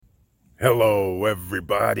Hello,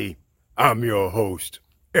 everybody. I'm your host,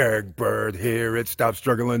 Eric Bird, here at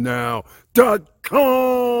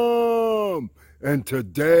StopStrugglingNow.com. And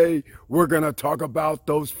today, we're going to talk about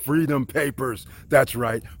those freedom papers. That's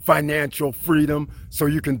right, financial freedom, so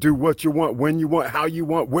you can do what you want, when you want, how you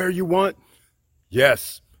want, where you want.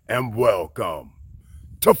 Yes, and welcome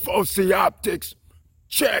to Foci Optics.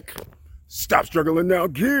 Check. Stop Struggling Now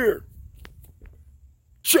gear.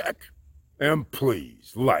 Check. And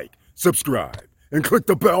please like, subscribe, and click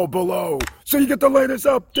the bell below so you get the latest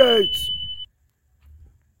updates.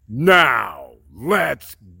 Now,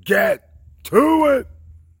 let's get to it.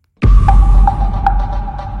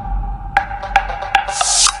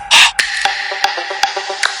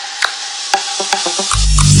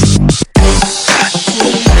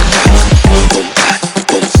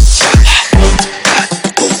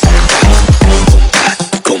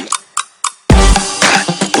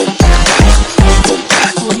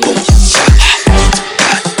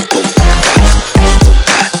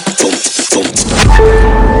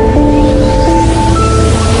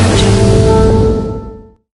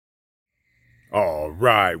 All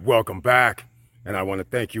right, welcome back. And I want to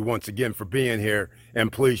thank you once again for being here.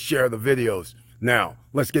 And please share the videos. Now,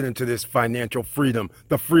 let's get into this financial freedom,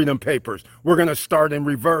 the freedom papers. We're going to start in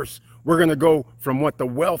reverse. We're going to go from what the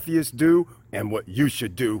wealthiest do and what you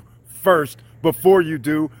should do first before you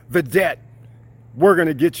do the debt. We're going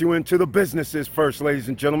to get you into the businesses first, ladies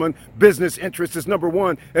and gentlemen. Business interest is number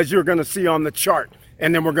one, as you're going to see on the chart.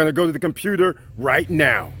 And then we're going to go to the computer right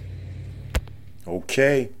now.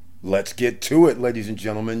 Okay. Let's get to it, ladies and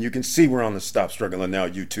gentlemen. You can see we're on the Stop Struggling Now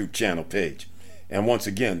YouTube channel page. And once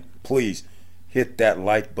again, please hit that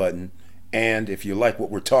like button. And if you like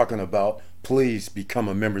what we're talking about, please become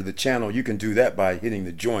a member of the channel. You can do that by hitting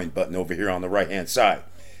the join button over here on the right-hand side.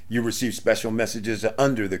 You receive special messages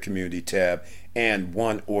under the community tab and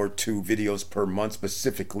 1 or 2 videos per month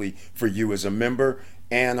specifically for you as a member.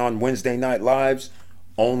 And on Wednesday night lives,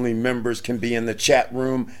 only members can be in the chat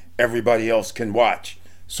room. Everybody else can watch.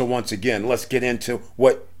 So once again, let's get into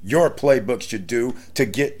what your playbook should do to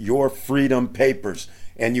get your freedom papers.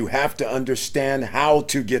 And you have to understand how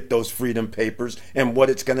to get those freedom papers and what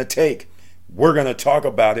it's going to take. We're going to talk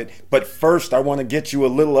about it. But first, I want to get you a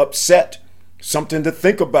little upset. Something to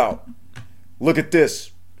think about. Look at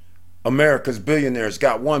this. America's billionaires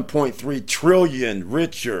got 1.3 trillion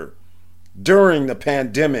richer during the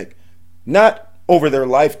pandemic. Not over their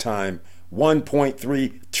lifetime.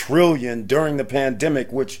 1.3 trillion during the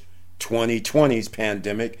pandemic, which 2020's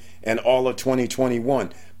pandemic and all of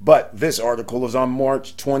 2021. But this article is on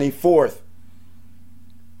March 24th.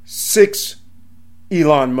 6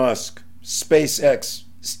 Elon Musk, SpaceX,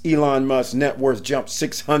 Elon Musk net worth jumped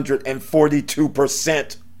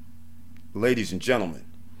 642%. Ladies and gentlemen,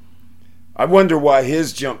 I wonder why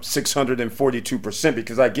his jumped 642%,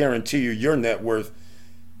 because I guarantee you your net worth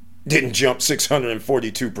didn't jump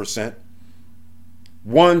 642%.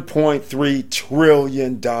 $1.3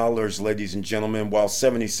 trillion, ladies and gentlemen, while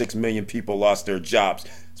 76 million people lost their jobs.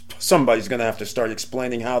 Somebody's going to have to start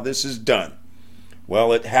explaining how this is done.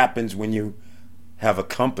 Well, it happens when you have a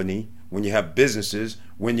company, when you have businesses,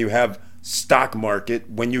 when you have stock market,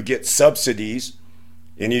 when you get subsidies.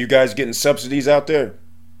 Any of you guys getting subsidies out there?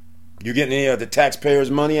 You getting any of the taxpayers'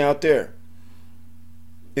 money out there?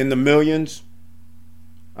 In the millions?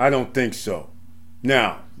 I don't think so.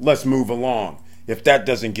 Now, let's move along. If that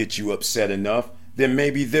doesn't get you upset enough, then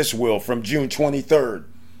maybe this will. From June 23rd,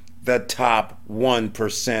 the top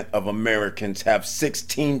 1% of Americans have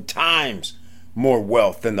 16 times more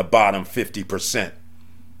wealth than the bottom 50%.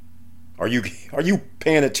 Are you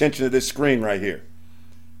paying attention to this screen right here?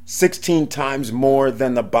 16 times more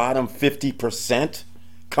than the bottom 50%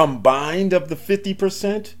 combined of the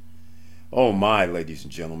 50%? Oh my, ladies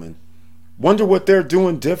and gentlemen. Wonder what they're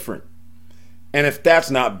doing different. And if that's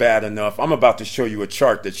not bad enough, I'm about to show you a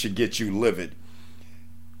chart that should get you livid.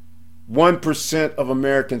 1% of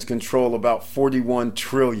Americans control about 41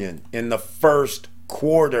 trillion in the first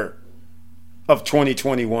quarter of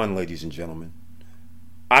 2021, ladies and gentlemen.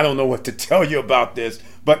 I don't know what to tell you about this,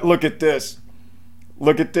 but look at this.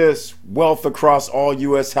 Look at this. Wealth across all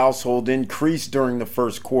U.S. households increased during the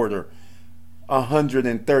first quarter.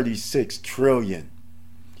 136 trillion.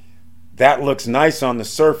 That looks nice on the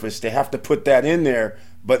surface. They have to put that in there.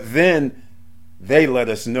 But then they let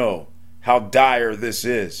us know how dire this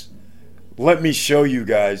is. Let me show you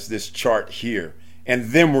guys this chart here.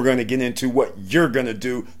 And then we're going to get into what you're going to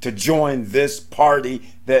do to join this party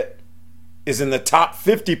that is in the top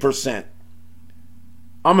 50%.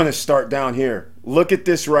 I'm going to start down here. Look at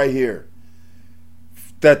this right here.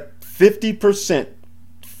 That 50%,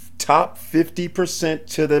 top 50%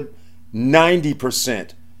 to the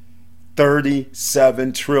 90%,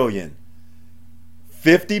 37 trillion.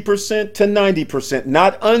 50% to 90%,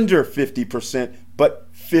 not under 50%,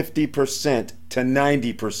 but 50% to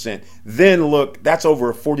 90%. Then look, that's over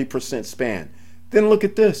a 40% span. Then look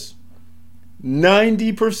at this.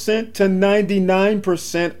 90% to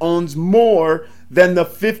 99% owns more than the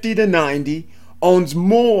 50 to 90, owns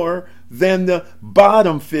more than the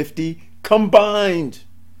bottom 50 combined.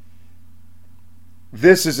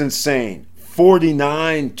 This is insane.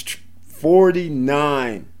 49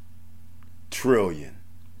 trillion.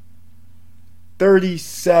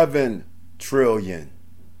 37 trillion.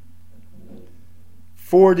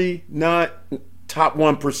 49 top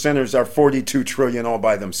 1%ers are 42 trillion all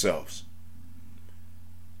by themselves.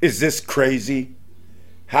 Is this crazy?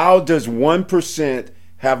 How does 1%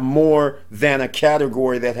 have more than a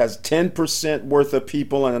category that has 10% worth of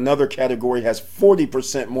people and another category has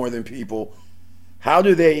 40% more than people? How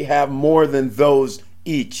do they have more than those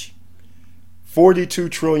each? 42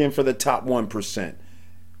 trillion for the top 1%.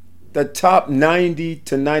 The top 90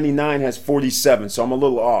 to 99 has 47, so I'm a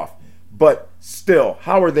little off. But still,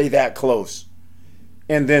 how are they that close?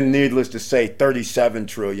 And then needless to say, 37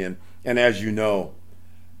 trillion. And as you know,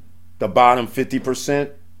 the bottom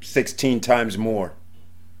 50%, 16 times more.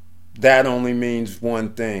 That only means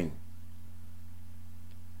one thing.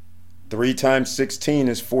 3 times 16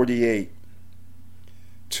 is 48.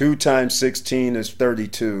 2 times 16 is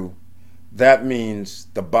 32. That means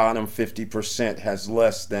the bottom 50% has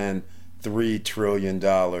less than $3 trillion.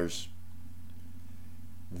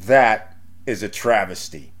 That is a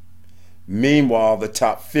travesty. Meanwhile, the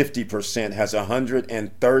top 50% has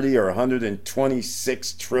 $130 or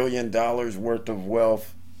 $126 trillion worth of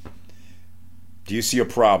wealth. Do you see a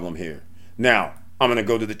problem here? Now, I'm going to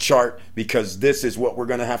go to the chart because this is what we're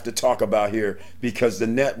going to have to talk about here, because the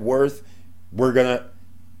net worth, we're going to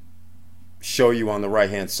show you on the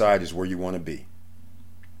right-hand side is where you want to be.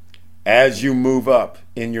 As you move up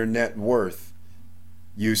in your net worth,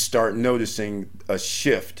 you start noticing a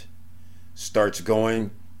shift starts going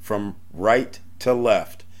from right to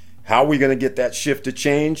left. How are we going to get that shift to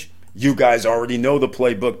change? You guys already know the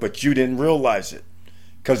playbook, but you didn't realize it.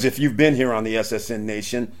 Because if you've been here on the SSN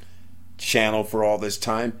Nation channel for all this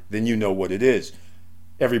time, then you know what it is.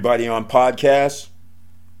 Everybody on podcasts,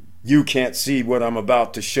 you can't see what I'm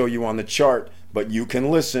about to show you on the chart, but you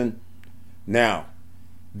can listen. Now,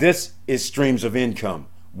 this is streams of income.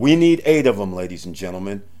 We need 8 of them, ladies and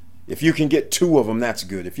gentlemen. If you can get 2 of them, that's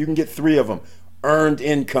good. If you can get 3 of them, earned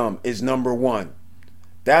income is number 1.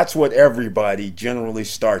 That's what everybody generally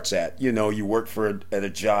starts at. You know, you work at a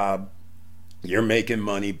job. You're making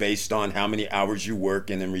money based on how many hours you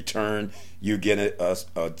work, and in return, you get a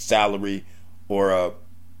salary or a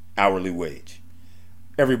hourly wage.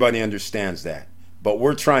 Everybody understands that. But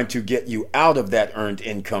we're trying to get you out of that earned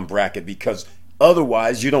income bracket, because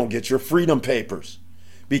otherwise you don't get your freedom papers.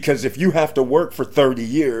 Because if you have to work for 30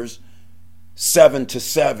 years, 7 to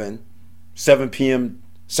 7, 7 p.m.,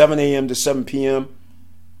 7 a.m. to 7 p.m.,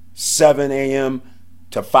 7 a.m.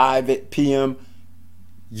 to 5 p.m.,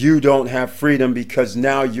 you don't have freedom, because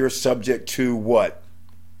now you're subject to what?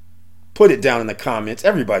 Put it down in the comments.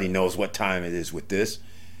 Everybody knows what time it is with this.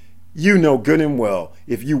 You know good and well,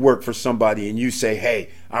 if you work for somebody and you say,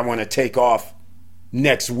 hey, I want to take off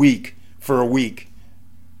next week for a week,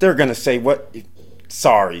 they're going to say, what?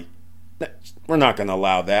 Sorry, we're not going to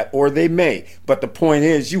allow that. Or they may. But the point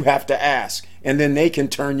is, you have to ask. And then they can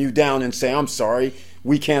turn you down and say, I'm sorry,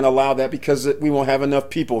 we can't allow that because we won't have enough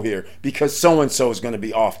people here, because so-and-so is going to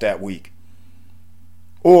be off that week.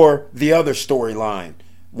 Or the other storyline,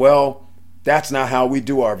 well, that's not how we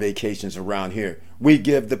do our vacations around here. We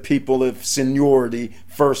give the people of seniority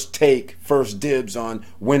first dibs on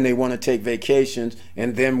when they want to take vacations,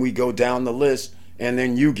 and then we go down the list, and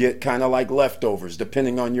then you get kind of like leftovers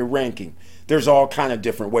depending on your ranking. There's all kind of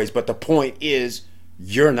different ways, but the point is,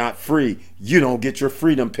 you're not free. You don't get your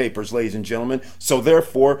freedom papers, ladies and gentlemen. So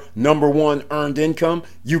therefore, number 1, earned income,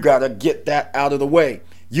 you got to get that out of the way.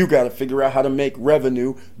 You got to figure out how to make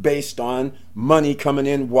revenue based on money coming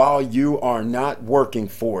in while you are not working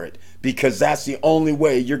for it, because that's the only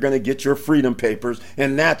way you're going to get your freedom papers.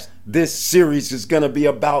 And that's this series is going to be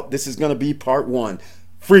about. This is going to be part 1.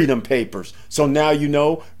 Freedom papers. So now you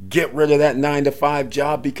know, get rid of that 9-to-5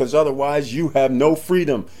 job, because otherwise you have no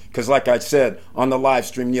freedom. Because like I said on the live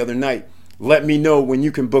stream the other night, let me know when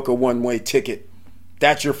you can book a one-way ticket.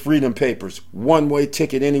 That's your freedom papers. One-way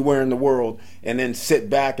ticket anywhere in the world. And then sit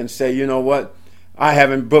back and say, you know what? I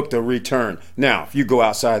haven't booked a return. Now, if you go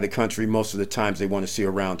outside the country, most of the times they want to see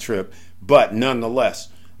a round trip. But nonetheless,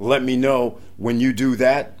 let me know when you do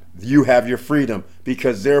that. you have your freedom,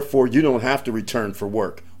 because therefore you don't have to return for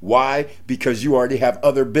work. Why? Because you already have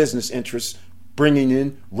other business interests bringing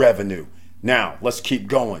in revenue. Now, let's keep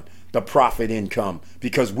going. The profit income,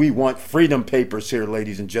 because we want freedom papers here,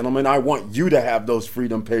 ladies and gentlemen. I want you to have those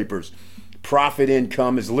freedom papers. Profit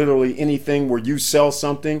income is literally anything where you sell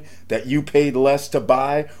something that you paid less to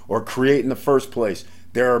buy or create in the first place.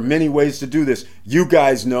 There are many ways to do this. You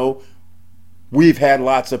guys know we've had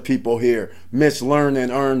lots of people here. Miss Learn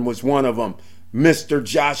and Earn was one of them. Mr.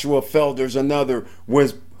 Joshua Felder's another,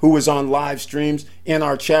 who was on live streams in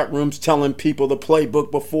our chat rooms telling people the playbook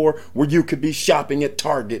before, where you could be shopping at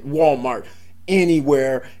Target, Walmart,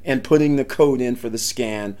 anywhere, and putting the code in for the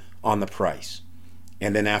scan on the price.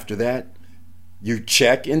 And then after that, you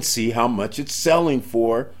check and see how much it's selling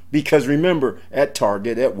for, because remember, at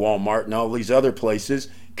Target, at Walmart, and all these other places,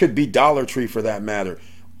 could be Dollar Tree for that matter,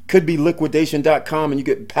 could be liquidation.com, and you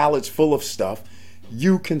get pallets full of stuff.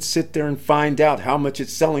 You can sit there and find out how much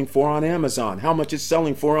it's selling for on Amazon, how much it's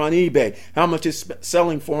selling for on eBay, how much it's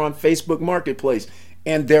selling for on Facebook Marketplace.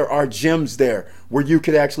 And there are gems there where you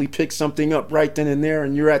could actually pick something up right then and there,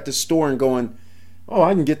 and you're at the store and going, oh,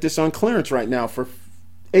 I can get this on clearance right now for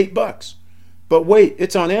 $8. But wait,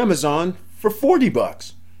 it's on Amazon for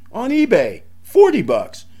 $40. On eBay,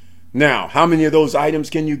 $40. Now, how many of those items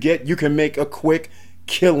can you get? You can make a quick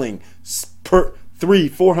killing, per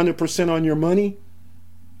 400% on your money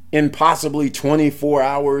in possibly 24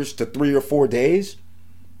 hours to 3 or 4 days.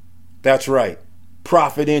 That's right.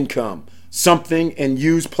 Profit income. Something and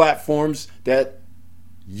use platforms that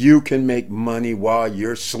you can make money while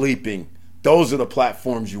you're sleeping. Those are the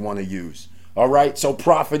platforms you want to use. All right, so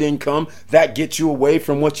profit income, that gets you away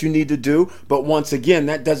from what you need to do. But once again,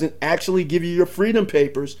 that doesn't actually give you your freedom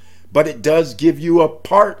papers, but it does give you a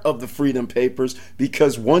part of the freedom papers,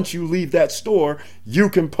 because once you leave that store, you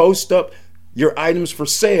can post up your items for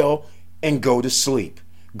sale and go to sleep.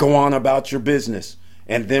 Go on about your business.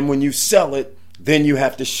 And then when you sell it, then you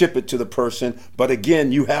have to ship it to the person. But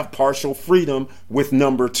again, you have partial freedom with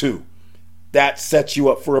number 2. That sets you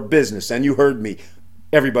up for a business. And you heard me.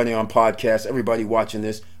 Everybody on podcast, everybody watching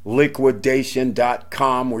this,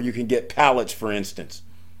 liquidation.com, where you can get pallets, for instance.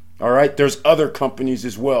 All right, there's other companies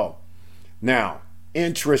as well. Now,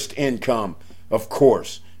 interest income, of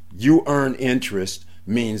course, you earn interest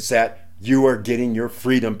means that you are getting your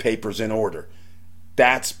freedom papers in order.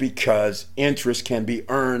 That's because interest can be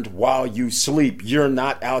earned while you sleep. You're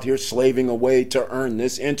not out here slaving away to earn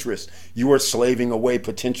this interest. You are slaving away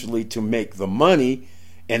potentially to make the money,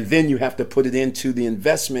 and then you have to put it into the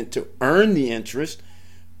investment to earn the interest.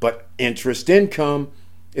 But interest income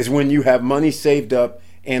is when you have money saved up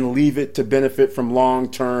and leave it to benefit from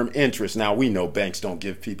long-term interest. Now, we know banks don't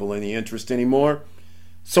give people any interest anymore.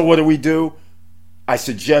 So what do? I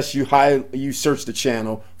suggest you search the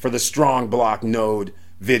channel for the Strong Block Node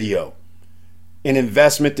video. An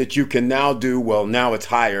investment that you can now do, well, now it's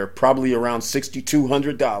higher, probably around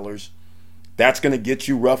 $6,200. That's going to get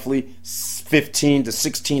you roughly $1,500 to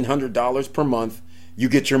 $1,600 per month. You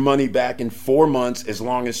get your money back in 4 months as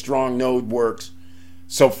long as Strong Node works.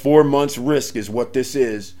 So 4 months risk is what this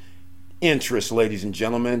is. Interest, ladies and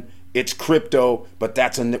gentlemen. It's crypto, but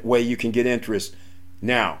that's a way you can get interest.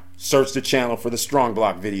 Now, search the channel for the Strong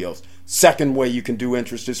Block videos. Second way you can do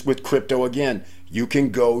interest is with crypto again. You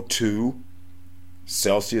can go to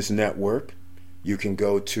Celsius Network. You can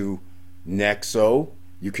go to Nexo.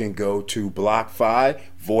 You can go to BlockFi,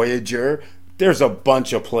 Voyager. There's a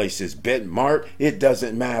bunch of places. Bitmart, it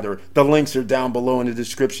doesn't matter. The links are down below in the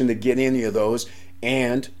description to get any of those.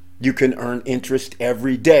 And you can earn interest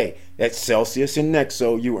every day. At Celsius and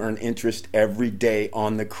Nexo, you earn interest every day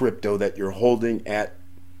on the crypto that you're holding at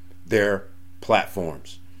their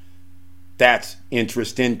platforms. That's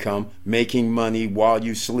interest income, making money while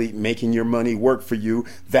you sleep, making your money work for you.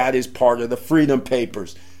 That is part of the Freedom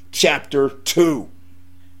Papers, Chapter 2.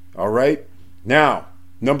 All right? Now,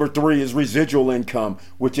 number 3 is residual income,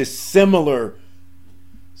 which is similar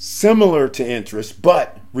to interest,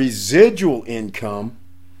 but residual income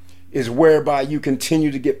is whereby you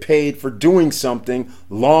continue to get paid for doing something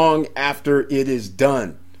long after it is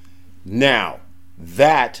done. Now,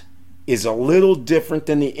 that is a little different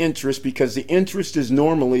than the interest, because the interest is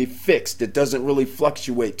normally fixed. It doesn't really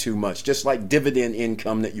fluctuate too much, just like dividend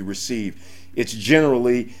income that you receive. It's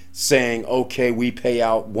generally saying, okay, we pay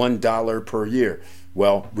out $1 per year.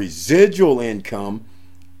 Well, residual income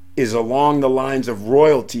is along the lines of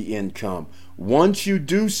royalty income. Once you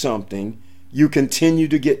do something, you continue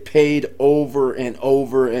to get paid over and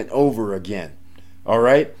over and over again. All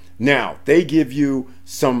right? Now, they give you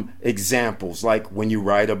some examples, like when you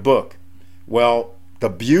write a book. Well, The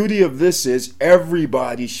beauty of this is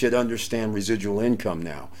everybody should understand residual income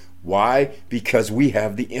now. Why? Because we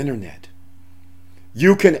have the internet.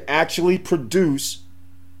 You can actually produce,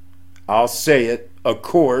 I'll say it, a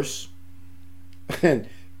course,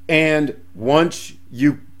 and once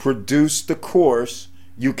you produce the course,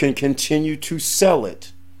 you can continue to sell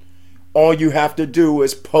it. All you have to do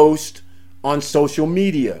is post on social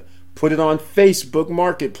media. Put it on Facebook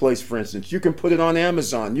Marketplace, for instance. You can put it on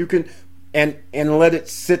Amazon. You can and let it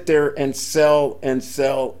sit there and sell and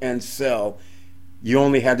sell and sell. You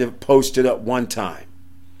only had to post it up one time.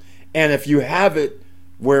 And if you have it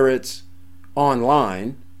where it's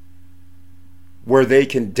online, where they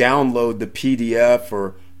can download the PDF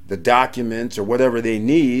or the documents or whatever they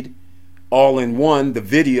need all in one, the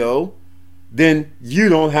video, then you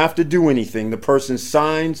don't have to do anything. The person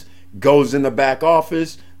signs, goes in the back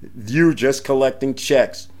office, you're just collecting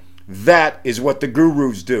checks. That is what the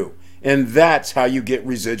gurus do. And that's how you get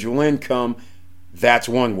residual income. That's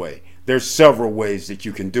one way. There's several ways that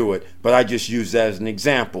you can do it, but I just use that as an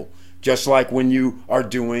example. Just like when you are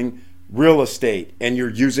doing real estate and you're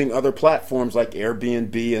using other platforms like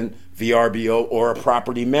Airbnb and VRBO or a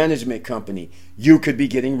property management company, you could be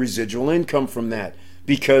getting residual income from that,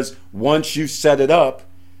 because once you set it up,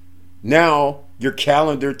 now your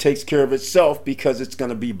calendar takes care of itself, because it's going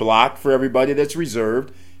to be blocked for everybody that's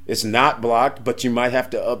reserved. It's not blocked, but you might have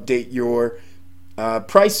to update your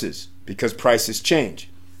prices because prices change.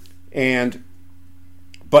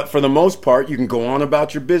 But for the most part, you can go on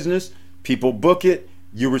about your business. People book it.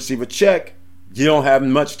 You receive a check. You don't have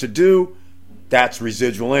much to do. That's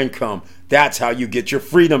residual income. That's how you get your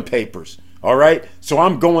freedom papers. All right. So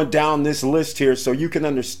I'm going down this list here so you can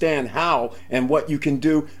understand how and what you can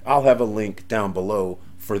do. I'll have a link down below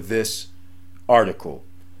for this article.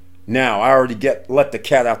 Now, I already let the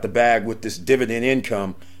cat out the bag with this dividend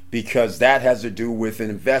income, because that has to do with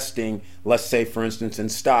investing, let's say, for instance, in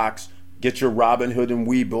stocks. Get your Robinhood and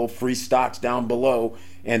Webull free stocks down below,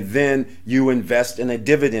 and then you invest in a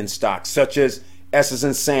dividend stock, such as S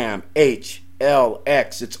 & Sam,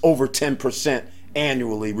 HLX. It's over 10%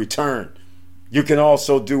 annually return. You can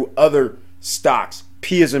also do other stocks,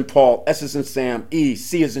 P as in Paul, S as in Sam, E,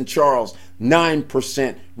 C as in Charles,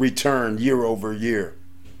 9% return year over year.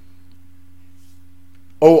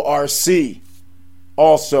 ORC,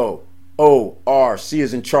 also ORC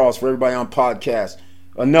as in Charles for everybody on podcast.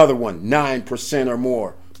 Another one, 9% or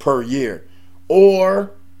more per year.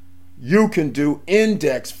 Or you can do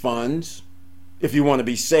index funds if you want to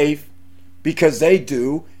be safe, because they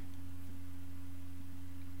do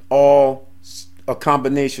all a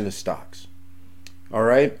combination of stocks. All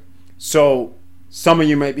right. So some of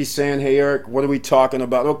you might be saying, hey, Eric, what are we talking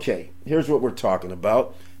about? Okay, here's what we're talking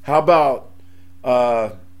about. How about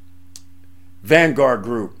Vanguard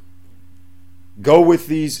Group? Go with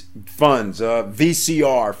these funds,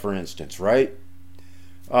 VCR, for instance, right?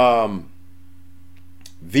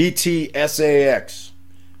 VTSAX.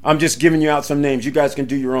 I'm just giving you out some names. You guys can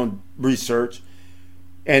do your own research,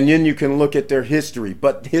 and then you can look at their history.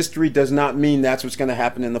 But history does not mean that's what's going to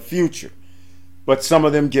happen in the future. But some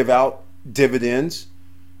of them give out dividends.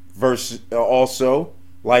 Versus also,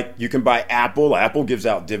 like you can buy Apple. Apple gives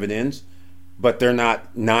out dividends, but they're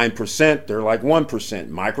not 9%. They're like 1%.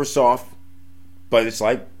 Microsoft, but it's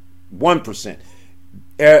like 1%.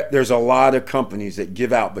 There's a lot of companies that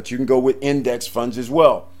give out, but you can go with index funds as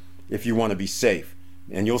well if you want to be safe.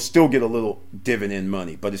 And you'll still get a little dividend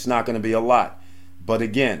money, but it's not going to be a lot. But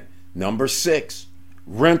again, number 6,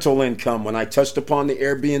 rental income. When I touched upon the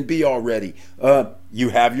Airbnb already, you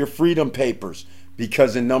have your freedom papers,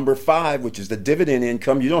 because in number 5, which is the dividend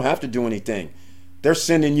income, you don't have to do anything. They're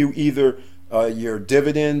sending you either your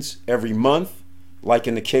dividends every month, like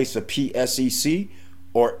in the case of PSEC,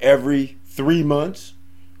 or every 3 months,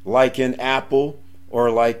 like in Apple, or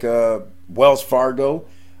like Wells Fargo,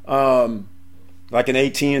 like an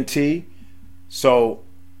AT&T. So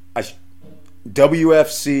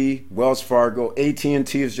WFC, Wells Fargo,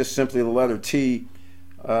 AT&T is just simply the letter T.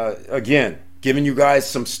 Again, giving you guys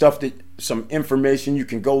some stuff, some information. You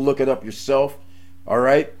can go look it up yourself. All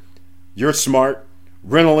right? You're smart.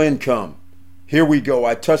 Rental income. Here we go.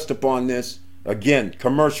 I touched upon this. Again,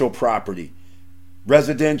 commercial property,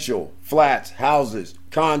 residential, flats, houses,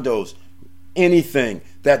 condos, anything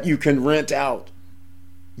that you can rent out.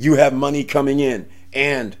 You have money coming in,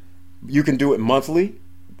 and you can do it monthly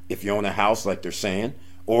if you own a house, like they're saying,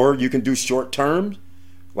 or you can do short term,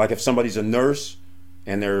 like if somebody's a nurse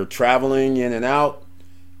and they're traveling in and out,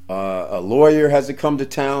 A lawyer has to come to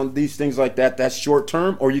town, these things like that. That's short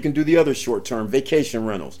term. Or you can do the other short term, vacation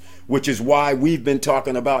rentals, which is why we've been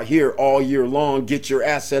talking about here all year long. Get your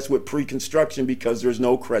assets with pre-construction, because there's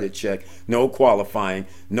no credit check, no qualifying,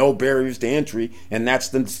 no barriers to entry. And that's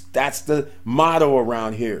the motto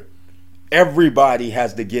around here. Everybody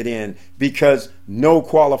has to get in, because no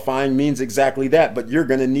qualifying means exactly that. But you're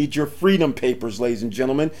going to need your freedom papers, ladies and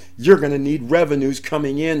gentlemen. You're going to need revenues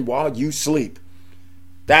coming in while you sleep.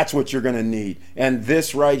 That's what you're going to need. And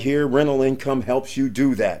this right here, rental income, helps you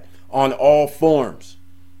do that on all forms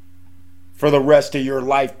for the rest of your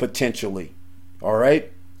life, potentially. All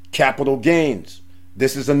right? Capital gains.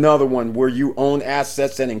 This is another one where you own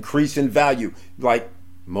assets that increase in value. Like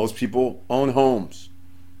most people own homes.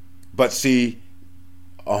 But see,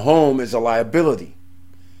 a home is a liability.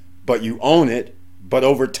 But you own it, but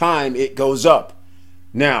over time it goes up.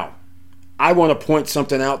 Now, I want to point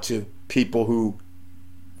something out to people who,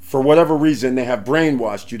 for whatever reason, they have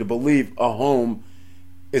brainwashed you to believe a home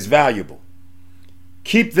is valuable.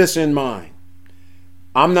 Keep this in mind.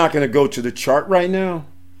 I'm not going to go to the chart right now,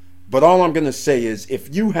 but all I'm going to say is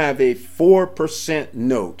if you have a 4%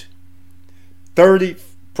 note, 30%,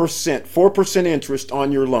 4% interest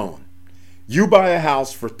on your loan, you buy a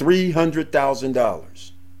house for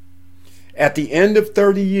 $300,000. At the end of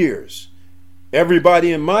 30 years,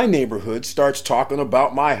 everybody in my neighborhood starts talking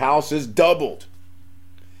about my house is doubled.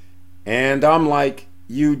 And I'm like,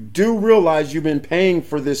 you do realize you've been paying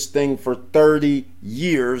for this thing for 30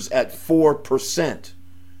 years at 4%.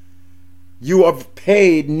 You have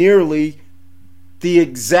paid nearly the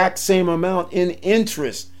exact same amount in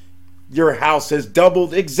interest. Your house has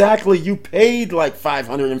doubled exactly. You paid like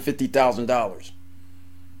 $550,000.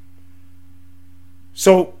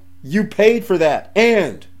 So you paid for that.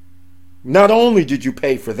 And not only did you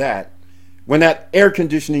pay for that, when that air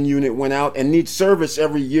conditioning unit went out and needs service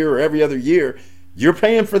every year or every other year, you're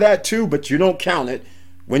paying for that too, but you don't count it.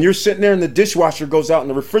 When you're sitting there and the dishwasher goes out and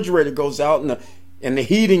the refrigerator goes out and the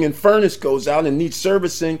heating and furnace goes out and needs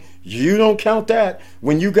servicing, you don't count that.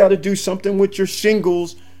 When you got to do something with your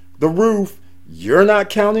shingles, the roof, you're not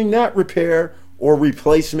counting that repair or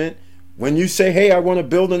replacement. When you say, hey, I want to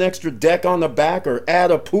build an extra deck on the back or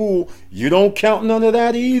add a pool, you don't count none of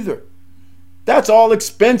that either. That's all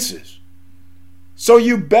expenses. So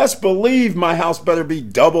you best believe my house better be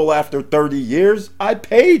double after 30 years. I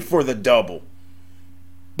paid for the double.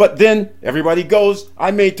 But then everybody goes,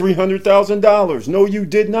 I made $300,000. No, you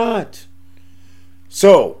did not.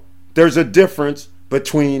 So there's a difference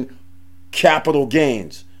between capital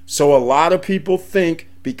gains. So a lot of people think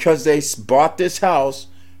because they bought this house,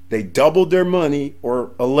 they doubled their money,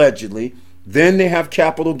 or allegedly, then they have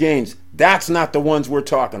capital gains. That's not the ones we're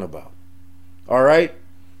talking about. All right?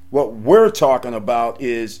 What we're talking about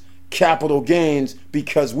is capital gains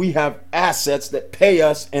because we have assets that pay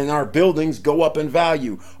us and our buildings go up in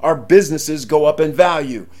value. Our businesses go up in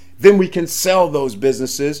value. Then we can sell those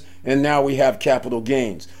businesses and now we have capital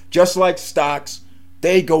gains. Just like stocks,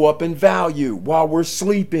 they go up in value while we're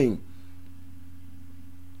sleeping.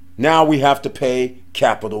 Now we have to pay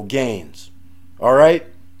capital gains. All right?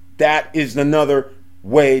 That is another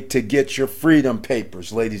way to get your freedom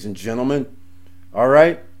papers, ladies and gentlemen. All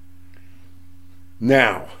right?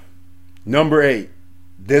 Now, number 8,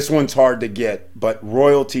 this one's hard to get, but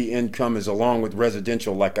royalty income is along with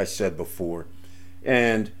residential, like I said before.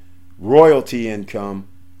 And royalty income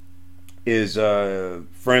is, for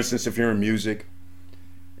instance, if you're in music,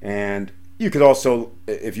 and you could also,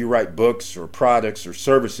 if you write books or products or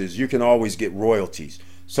services, you can always get royalties.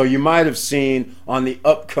 So you might have seen on the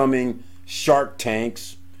upcoming Shark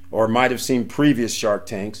Tanks, or might have seen previous Shark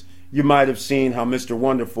Tanks, you might have seen how Mr.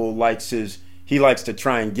 Wonderful likes to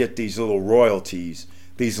try and get these little royalties,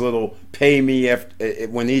 these little pay me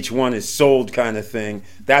when each one is sold kind of thing.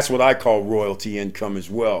 That's what I call royalty income as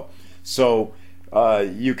well. So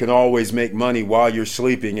you can always make money while you're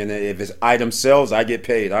sleeping. And if it's item sells, I get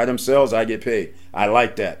paid. Item sells, I get paid. I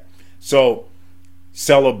like that. So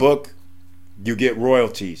sell a book, you get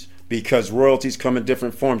royalties. Because royalties come in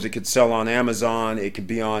different forms. It could sell on Amazon. It could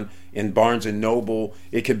be in Barnes and Noble.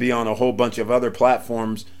 It could be on a whole bunch of other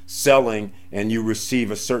platforms selling, and you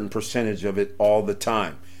receive a certain percentage of it all the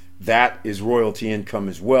time. That is royalty income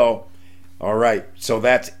as well. All right, so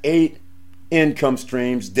that's 8 income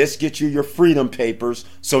streams. This gets you your freedom papers.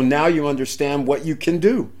 So now you understand what you can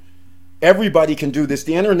do. Everybody can do this.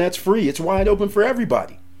 The internet's free. It's wide open for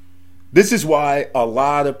everybody. This is why a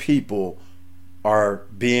lot of people are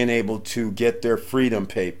being able to get their freedom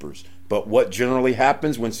papers. But what generally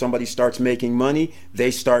happens when somebody starts making money, they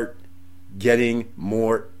start getting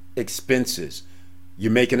more expenses. You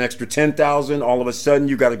make an extra 10,000, all of a sudden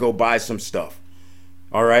you got to go buy some stuff.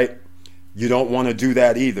 All right? You don't want to do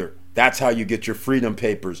that either. That's how you get your freedom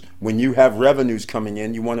papers. When you have revenues coming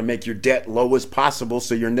in, you want to make your debt low as possible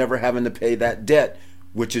so you're never having to pay that debt,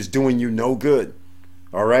 which is doing you no good.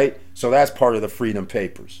 All right? So that's part of the freedom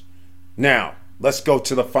papers. Now, let's go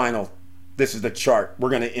to the final. This is the chart. We're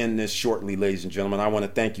going to end this shortly, ladies and gentlemen. I want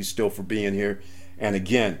to thank you still for being here. And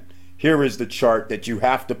again, here is the chart that you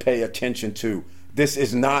have to pay attention to. This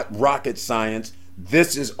is not rocket science.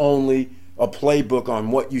 This is only a playbook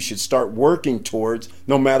on what you should start working towards,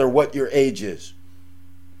 no matter what your age is.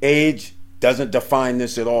 Age doesn't define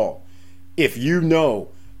this at all. If you know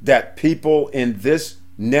that people in this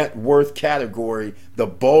net worth category, the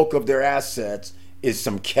bulk of their assets is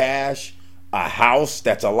some cash, a house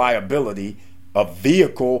that's a liability, a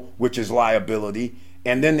vehicle, which is liability,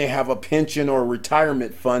 and then they have a pension or a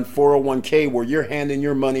retirement fund, 401k, where you're handing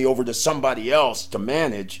your money over to somebody else to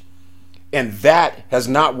manage. And that has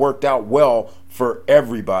not worked out well for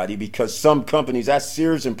everybody, because some companies, ask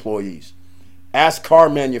Sears employees, ask car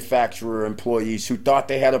manufacturer employees who thought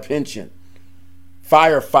they had a pension,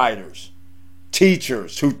 firefighters,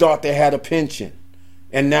 teachers who thought they had a pension,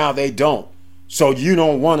 and now they don't. So you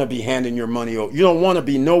don't want to be handing your money over. You don't want to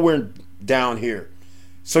be nowhere down here.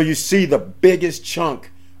 So you see, the biggest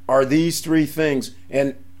chunk are these three things,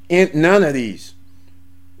 and none of these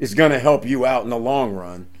is going to help you out in the long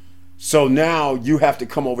run. So now you have to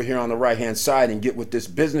come over here on the right-hand side and get with this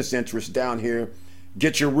business interest down here.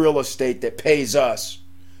 Get your real estate that pays us.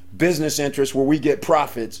 Business interest where we get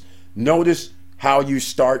profits. Notice how you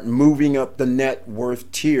start moving up the net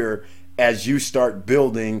worth tier as you start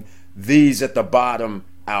building these at the bottom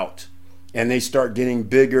out. And they start getting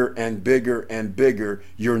bigger and bigger and bigger.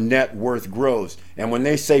 Your net worth grows. And when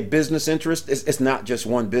they say business interest, it's not just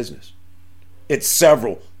one business. It's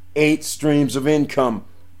several, 8 streams of income.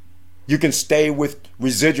 You can stay with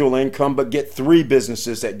residual income, but get 3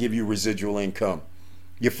 businesses that give you residual income.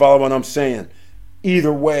 You follow what I'm saying?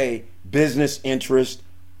 Either way, business interest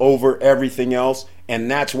over everything else. And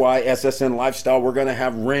that's why SSN Lifestyle, we're going to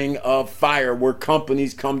have Ring of Fire, where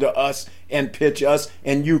companies come to us and pitch us,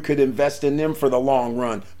 and you could invest in them for the long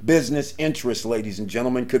run. Business interest, ladies and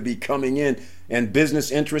gentlemen, could be coming in. And business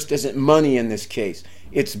interest isn't money in this case.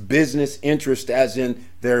 It's business interest, as in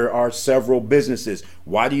there are several businesses.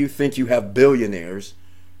 Why do you think you have billionaires,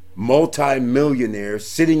 multi-millionaires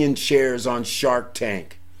sitting in chairs on Shark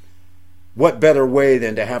Tank? What better way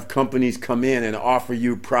than to have companies come in and offer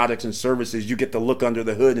you products and services? You get to look under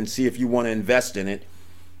the hood and see if you want to invest in it.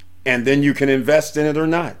 And then you can invest in it or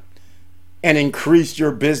not. And increase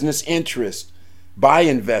your business interest by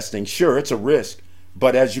investing. Sure, it's a risk.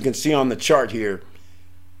 But as you can see on the chart here,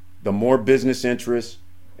 the more business interest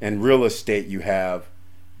and real estate you have,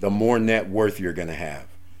 the more net worth you're going to have.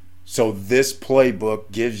 So this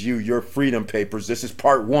playbook gives you your freedom papers. This is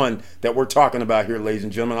part 1 that we're talking about here, ladies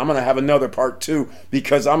and gentlemen. I'm going to have another part 2,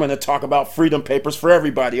 because I'm going to talk about freedom papers for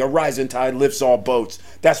everybody. A rising tide lifts all boats.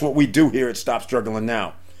 That's what we do here at Stop Struggling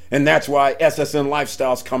Now. And that's why SSN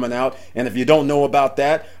Lifestyle's coming out. And if you don't know about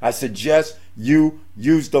that, I suggest you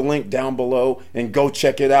use the link down below and go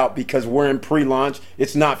check it out, because we're in pre-launch.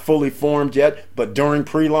 It's not fully formed yet, but during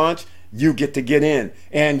pre-launch, you get to get in,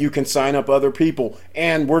 and you can sign up other people.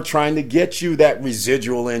 And we're trying to get you that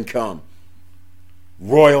residual income,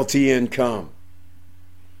 royalty income,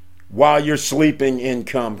 while you're sleeping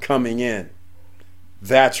income coming in.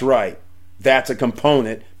 That's right. That's a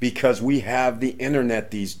component, because we have the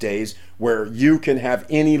internet these days where you can have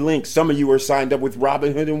any link. Some of you are signed up with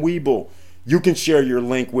Robinhood and Webull. You can share your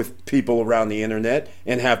link with people around the internet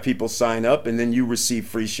and have people sign up, and then you receive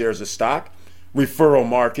free shares of stock. Referral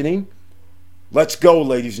marketing. Let's go,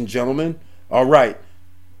 ladies and gentlemen. All right.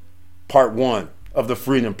 Part 1 of the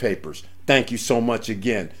Freedom Papers. Thank you so much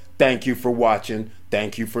again. Thank you for watching.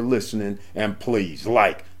 Thank you for listening. And please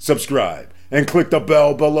like, subscribe, and click the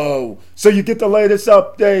bell below so you get the latest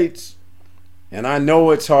updates. And I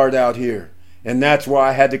know it's hard out here. And that's why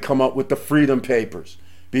I had to come up with the Freedom Papers.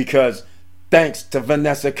 Because thanks to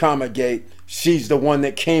Vanessa Comagate, she's the one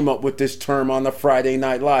that came up with this term on the Friday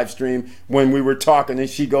night live stream when we were talking, and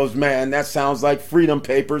she goes, man, that sounds like freedom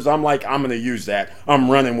papers. I'm like, I'm going to use that.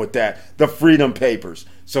 I'm running with that. The freedom papers.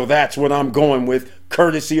 So that's what I'm going with.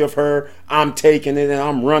 Courtesy of her, I'm taking it and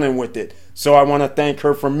I'm running with it. So I want to thank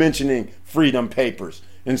her for mentioning freedom papers.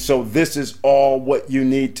 And so this is all what you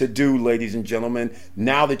need to do, ladies and gentlemen.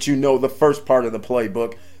 Now that you know the first part of the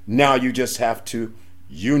playbook, now you just have to,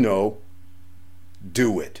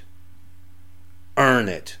 do it. Earn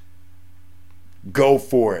it. Go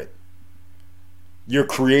for it. You're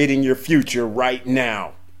creating your future right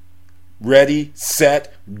now. Ready,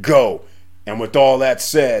 set, go. And with all that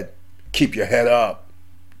said, keep your head up,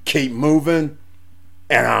 keep moving,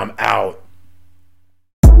 and I'm out.